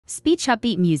Speech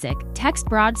upbeat music. Text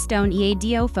Broadstone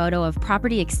EaDo photo of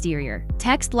property exterior.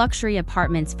 Text luxury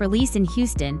apartments for lease in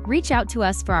Houston. Reach out to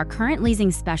us for our current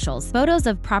leasing specials. Photos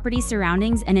of property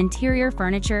surroundings and interior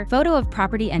furniture. Photo of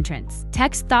property entrance.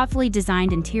 Text thoughtfully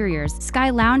designed interiors. Sky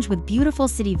lounge with beautiful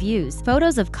city views.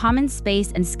 Photos of common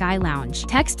space and sky lounge.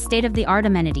 Text state-of-the-art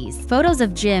amenities. Photos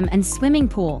of gym and swimming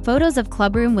pool. Photos of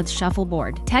clubroom with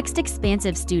shuffleboard. Text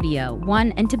expansive studio,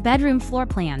 1 and 2 bedroom floor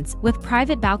plans with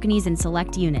private balconies and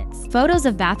select units. Photos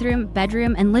of bathroom,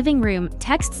 bedroom, and living room.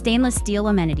 Text stainless steel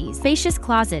amenities. Spacious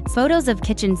closets. Photos of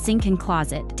kitchen, sink, and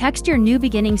closet. Text your new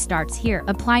beginning starts here.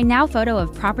 Apply now. Photo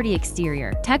of property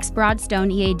exterior. Text Broadstone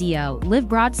EaDo. Live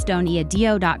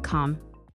BroadstoneEaDo.com.